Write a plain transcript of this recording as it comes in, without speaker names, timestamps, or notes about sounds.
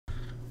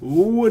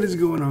What is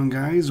going on,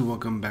 guys?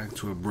 Welcome back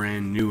to a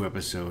brand new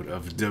episode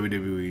of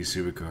WWE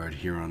Supercard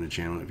here on the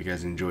channel. If you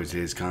guys enjoyed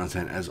today's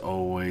content, as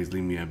always,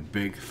 leave me a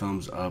big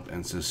thumbs up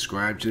and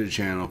subscribe to the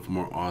channel for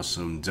more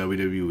awesome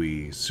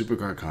WWE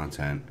Supercard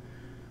content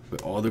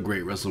with all the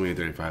great Wrestlemania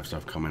 35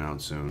 stuff coming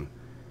out soon.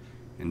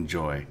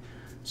 Enjoy.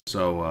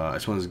 So, I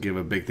just wanted to give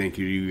a big thank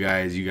you to you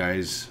guys. You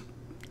guys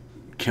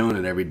killing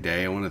it every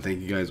day. I want to thank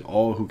you guys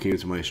all who came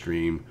to my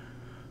stream,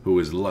 who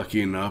was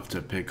lucky enough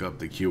to pick up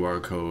the QR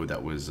code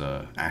that was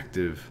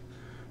active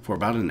for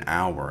about an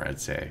hour, I'd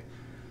say.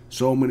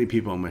 So many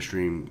people on my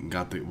stream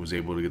was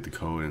able to get the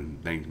code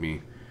and thanked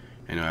me.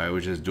 And I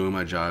was just doing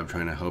my job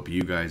trying to help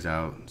you guys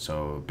out.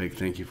 So a big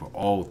thank you for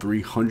all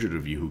 300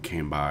 of you who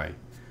came by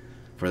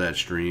for that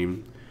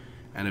stream.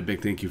 And a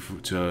big thank you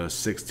to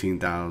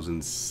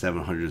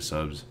 16,700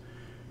 subs.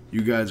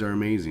 You guys are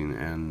amazing,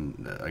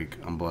 and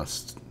I'm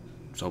blessed,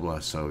 so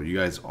blessed. So you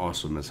guys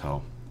awesome as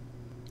hell.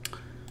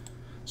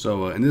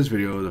 So in this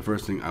video, the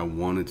first thing I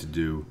wanted to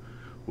do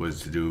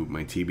was to do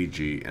my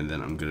TBG, and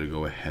then I'm going to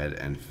go ahead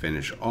and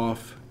finish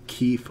off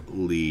Keith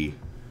Lee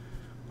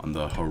on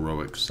the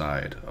heroic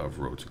side of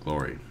Road to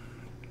Glory.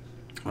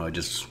 We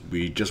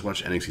just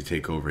watched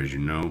NXT TakeOver, as you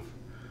know.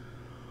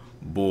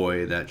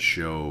 Boy, that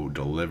show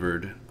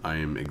delivered. I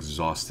am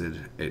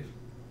exhausted. It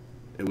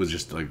was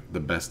just like the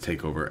best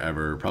TakeOver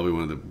ever. Probably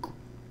one of the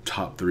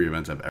top 3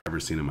 events I've ever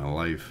seen in my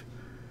life.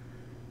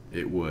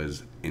 It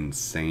was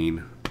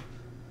insane.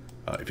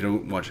 If you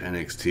don't watch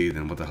NXT,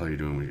 then what the hell are you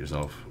doing with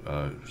yourself?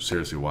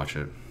 Seriously, watch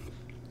it.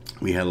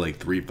 We had like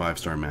 3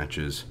 5-star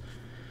matches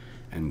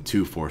and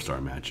 2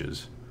 4-star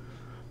matches.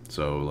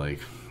 So, like,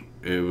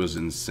 it was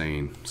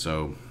insane.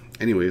 So,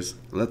 anyways,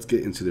 let's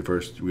get into the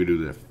first. We're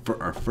going to do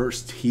our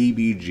first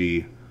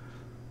TBG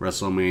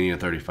WrestleMania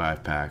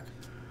 35 pack.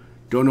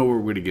 Don't know where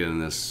we're going to get in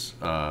this.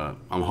 I'm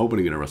hoping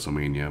to get a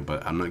WrestleMania,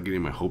 but I'm not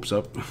getting my hopes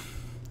up.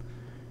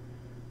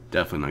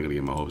 Definitely not going to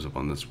get my hopes up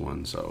on this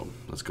one, so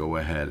let's go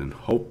ahead and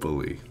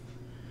hopefully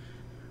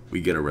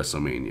we get a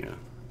WrestleMania.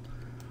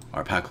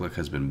 Our pack luck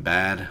has been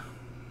bad.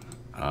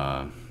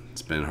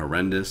 It's been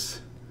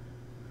horrendous,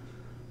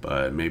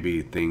 but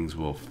maybe things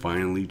will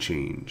finally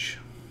change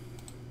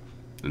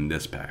in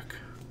this pack.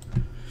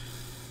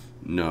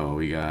 No,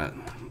 we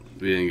didn't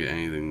get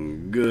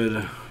anything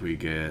good. We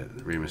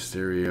get Rey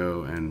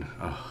Mysterio and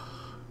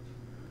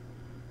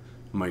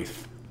my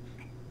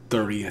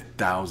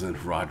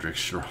 30,000th Roderick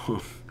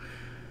Strong.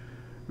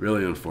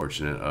 Really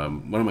unfortunate.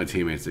 One of my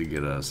teammates did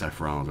get a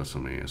Seth Rollins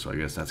WrestleMania, so I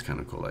guess that's kind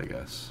of cool, I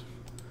guess.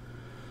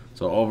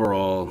 So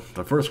overall,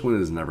 the first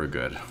one is never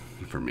good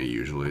for me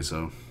usually,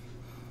 so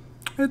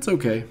it's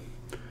okay.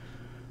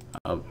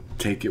 I'll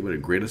take it with a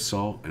grain of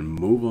salt and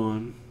move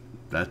on.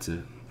 That's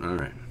it.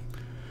 Alright.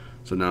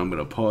 So now I'm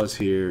going to pause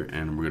here,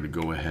 and we're going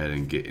to go ahead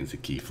and get into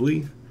Keith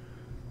Lee.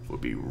 We'll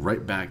be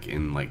right back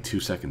in like 2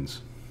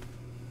 seconds.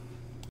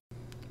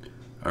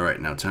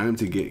 Alright, now time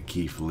to get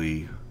Keith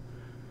Lee.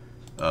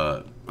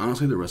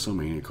 Honestly, the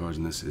WrestleMania cards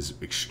in this is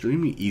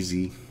extremely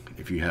easy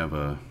if you have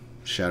a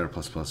Shattered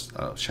plus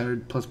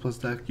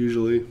deck.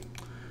 Usually,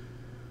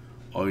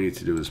 all you need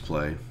to do is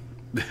play.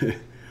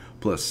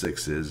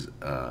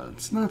 +6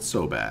 it's not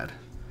so bad.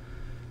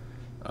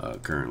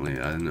 Currently,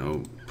 I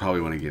know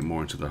probably when I get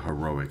more into the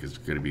heroic, it's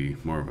going to be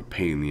more of a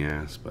pain in the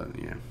ass, but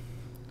yeah.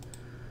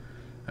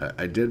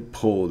 I did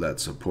pull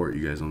that support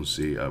you guys don't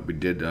see. We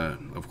did,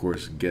 of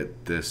course,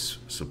 get this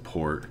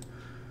support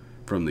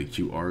from the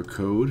QR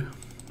code,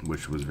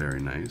 which was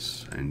very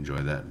nice. I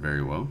enjoyed that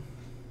very well.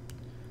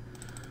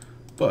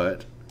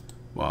 But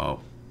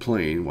while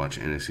playing, watch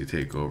NXT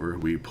TakeOver,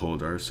 we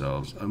pulled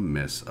ourselves a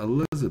Miss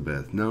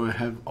Elizabeth. Now I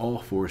have all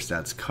 4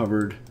 stats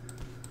covered.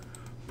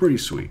 Pretty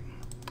sweet.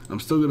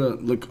 I'm still going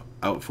to look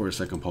out for a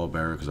second Paul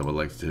Bearer because I would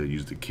like to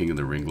use the King of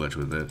the Ring glitch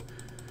with it.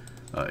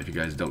 If you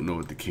guys don't know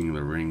what the King of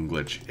the Ring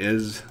glitch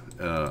is,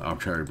 I'll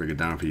try to break it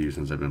down for you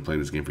since I've been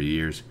playing this game for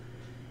years.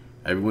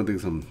 Everyone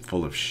thinks I'm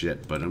full of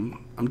shit, but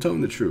I'm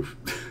telling the truth.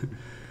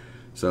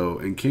 So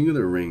in King of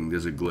the Ring,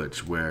 there's a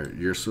glitch where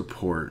your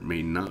support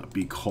may not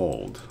be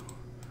called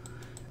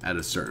at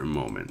a certain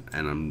moment,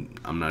 and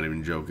I'm not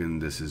even joking.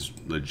 This is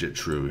legit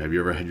true. Have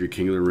you ever had your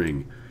King of the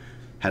Ring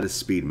had a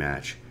speed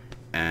match,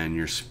 and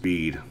your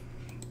speed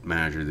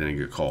manager didn't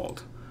get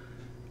called,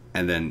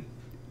 and then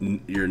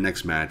your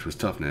next match was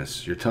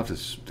toughness. Your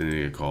toughness didn't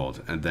get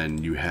called, and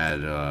then you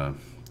had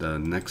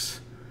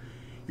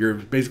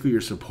basically your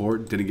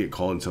support didn't get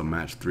called until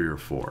match 3 or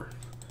 4,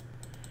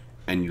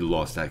 and you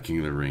lost that King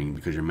of the Ring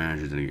because your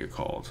manager didn't get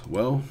called.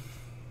 Well,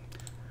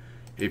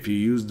 if you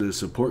use the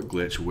support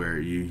glitch where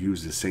you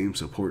use the same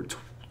support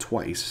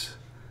twice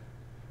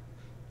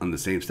on the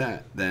same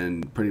stat,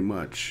 then pretty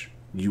much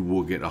you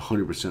will get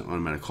 100%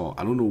 automatic call.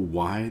 I don't know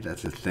why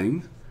that's a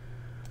thing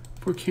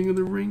for King of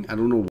the Ring. I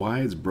don't know why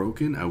it's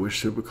broken. I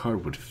wish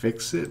Supercard would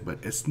fix it, but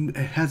it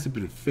hasn't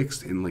been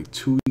fixed in like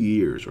 2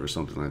 years or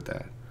something like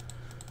that.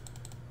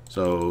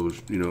 So,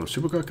 you know,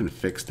 Supercard can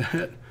fix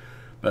that,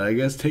 but I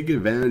guess take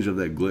advantage of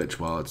that glitch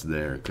while it's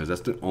there, because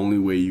that's the only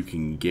way you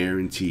can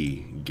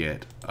guarantee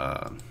get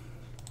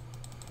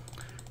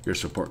your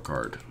support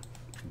card.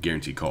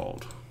 guarantee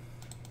called.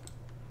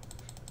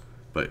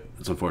 But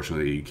it's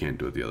unfortunately you can't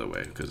do it the other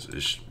way because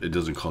it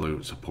doesn't call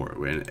it support,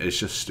 and it's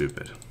just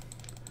stupid.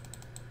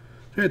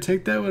 So yeah,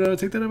 take that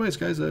advice,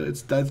 guys.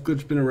 That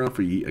glitch's been around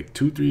for like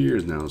 2-3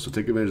 years now, so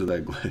take advantage of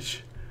that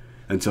glitch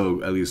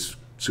until at least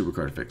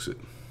Supercard fix it.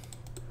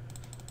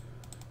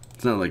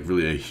 It's not like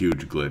really a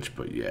huge glitch,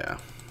 but yeah,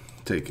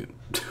 take it.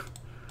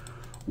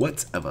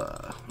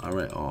 Whatever. All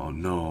right. Oh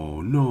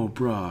no,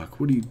 Brock,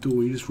 what are you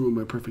doing? You just ruined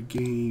my perfect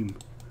game.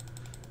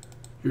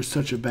 You're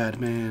such a bad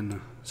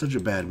man. Such a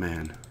bad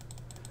man.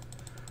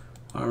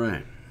 All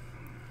right.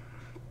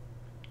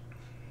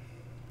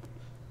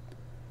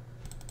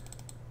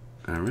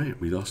 Alright,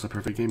 we lost a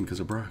perfect game because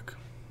of Brock.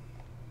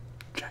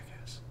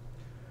 Jackass.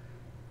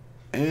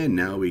 And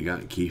now we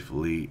got Keith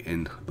Lee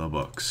in the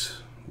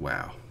books.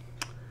 Wow.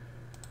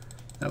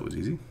 That was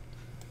easy.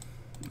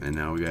 And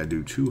now we gotta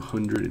do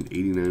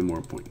 289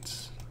 more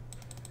points.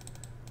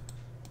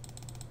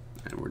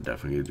 And we're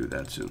definitely gonna do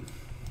that soon.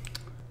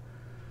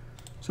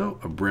 So,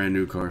 a brand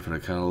new card for the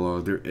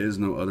catalog. There is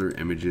no other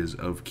images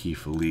of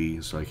Keith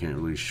Lee, so I can't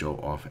really show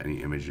off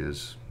any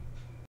images.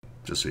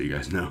 Just so you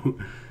guys know.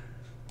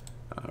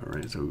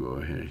 Alright, so we'll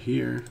go ahead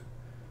here,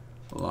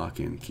 lock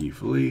in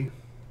Keith Lee.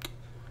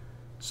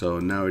 So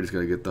now we just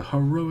gotta get the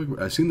heroic.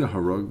 I've seen the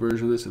heroic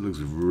version of this. It looks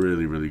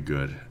really, really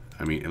good.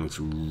 I mean, it looks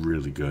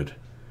really good.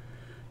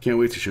 Can't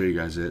wait to show you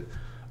guys it.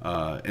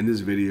 In this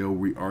video,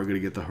 we are gonna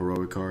get the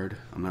heroic card.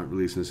 I'm not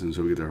releasing this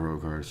until we get the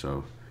heroic card,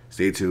 so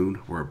stay tuned.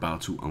 We're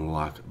about to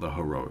unlock the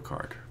heroic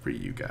card for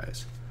you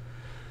guys.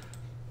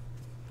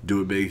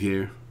 Do it big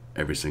here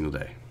every single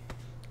day.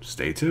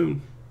 Stay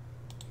tuned.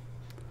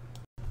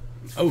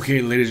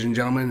 Okay, ladies and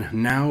gentlemen,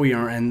 now we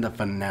are in the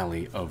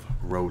finale of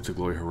Road to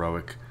Glory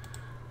Heroic.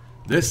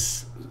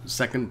 This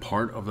second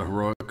part of the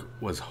Heroic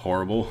was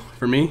horrible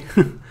for me.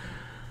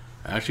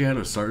 I actually had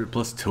to start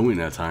 +2ing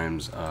at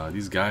times.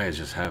 These guys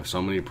just have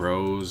so many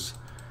pros.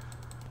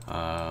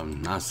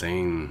 Not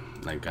saying,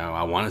 like,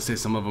 I want to say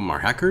some of them are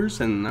hackers,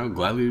 and I'll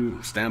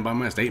gladly stand by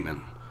my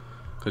statement.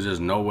 Because there's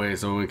no way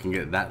someone can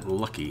get that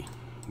lucky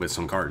with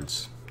some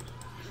cards.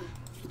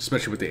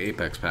 Especially with the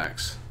Apex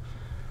packs.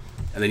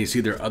 And then you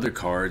see their other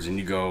cards and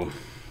you go,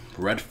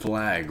 red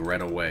flag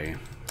right away.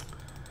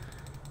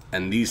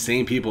 And these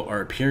same people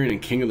are appearing in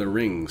King of the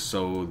Ring,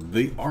 so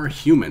they are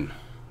human.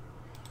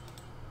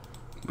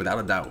 Without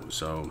a doubt.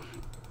 So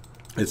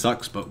it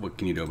sucks, but what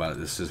can you do about it?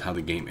 This is how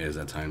the game is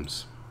at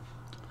times.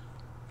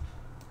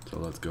 So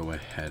let's go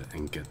ahead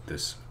and get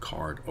this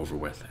card over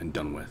with and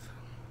done with.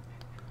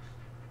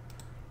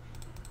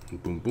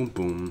 Boom, boom,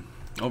 boom.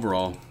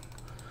 Overall,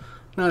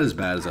 not as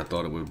bad as I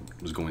thought it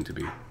was going to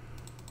be.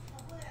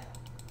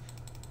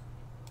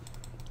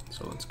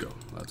 So let's go.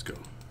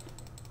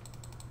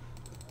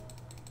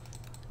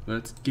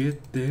 Let's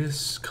get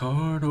this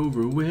card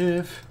over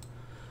with.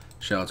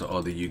 Shout out to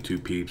all the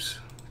YouTube peeps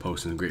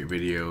posting great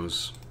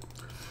videos.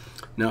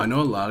 Now I know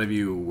a lot of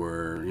you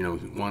were,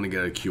 want to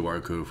get a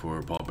QR code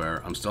for Paul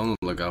Bearer. I'm still on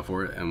the lookout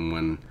for it, and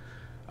when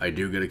I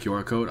do get a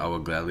QR code, I will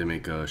gladly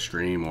make a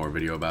stream or a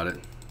video about it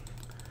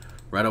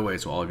right away,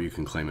 so all of you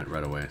can claim it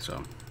right away.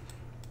 So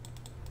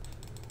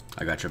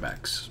I got your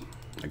backs.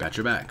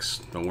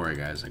 Don't worry,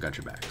 guys. I got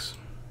your backs.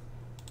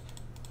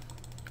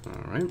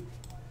 Alright.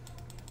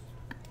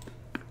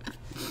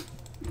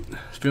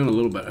 Feeling a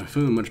little better.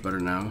 Feeling much better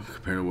now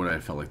compared to what I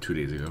felt like 2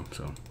 days ago.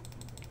 So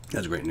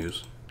that's great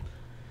news.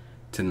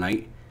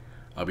 Tonight,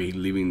 I'll be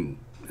leaving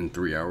in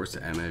 3 hours to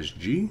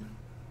MSG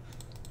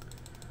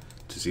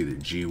to see the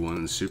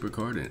G1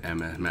 Supercard in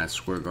Madison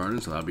Square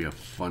Garden. So that'll be a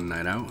fun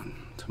night out.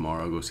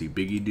 Tomorrow, I'll go see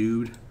Biggie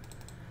Dude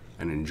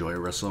and enjoy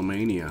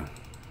Wrestlemania.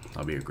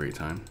 That'll be a great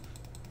time.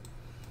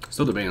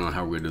 Still debating on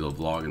how we're gonna do the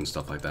vlog and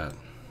stuff like that.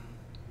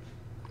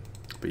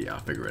 But yeah,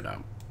 I'll figure it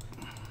out.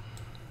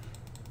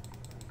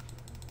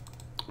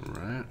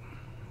 Alright.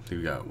 I think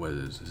we got, what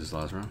is this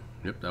last round?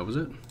 Yep, that was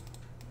it.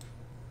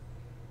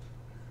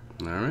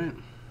 Alright.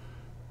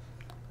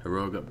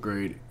 Heroic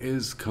upgrade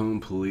is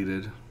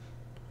completed.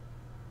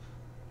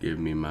 Give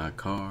me my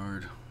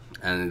card.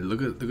 And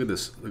look at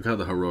this. Look how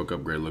the heroic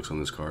upgrade looks on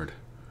this card.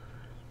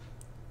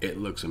 It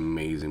looks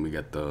amazing. We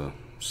got the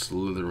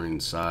slithering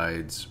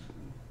sides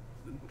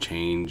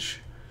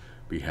change.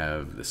 We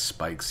have the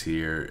spikes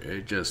here.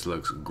 It just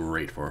looks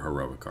great for a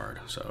heroic card.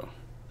 So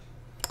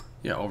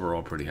yeah,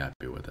 overall pretty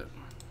happy with it.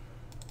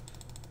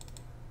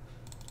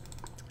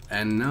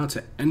 And now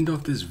to end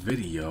off this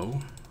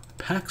video,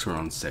 packs are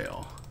on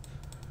sale.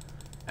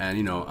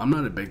 And I'm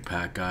not a big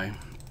pack guy.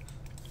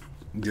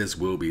 This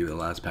will be the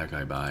last pack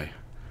I buy.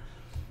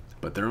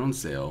 But they're on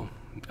sale.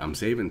 I'm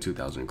saving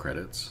 2,000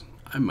 credits.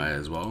 I might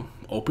as well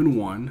open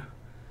one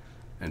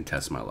and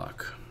test my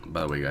luck.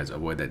 By the way, guys,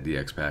 avoid that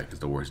DX pack. It's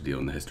the worst deal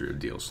in the history of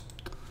deals.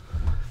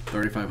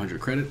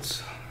 3,500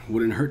 credits.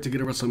 Wouldn't hurt to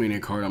get a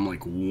WrestleMania card. I'm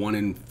like 1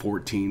 in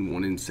 14,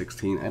 1 in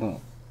 16. I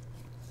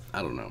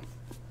don't know.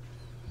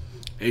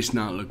 It's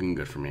not looking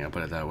good for me. I'll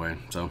put it that way.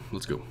 So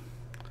let's go.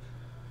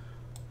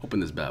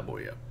 Open this bad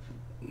boy up.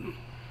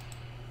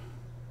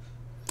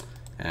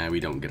 And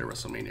we don't get a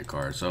WrestleMania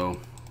card. So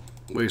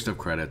waste of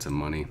credits and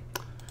money.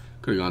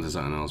 Could have gone to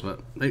something else,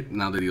 but hey,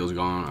 now the deal's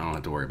gone, I don't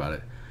have to worry about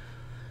it.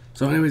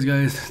 So anyways,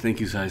 guys, thank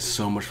you guys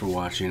so much for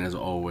watching. As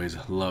always,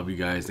 love you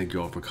guys. Thank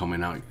you all for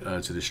coming out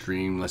to the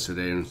stream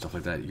yesterday and stuff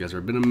like that. You guys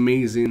have been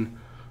amazing.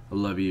 I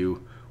love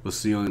you. We'll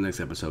see you on the next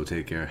episode.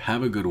 Take care.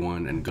 Have a good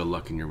one, and good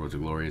luck in your road to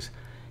glories.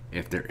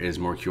 If there is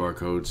more QR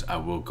codes, I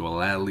will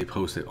gladly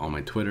post it on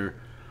my Twitter,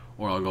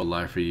 or I'll go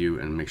live for you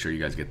and make sure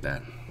you guys get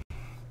that.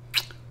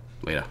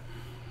 Later.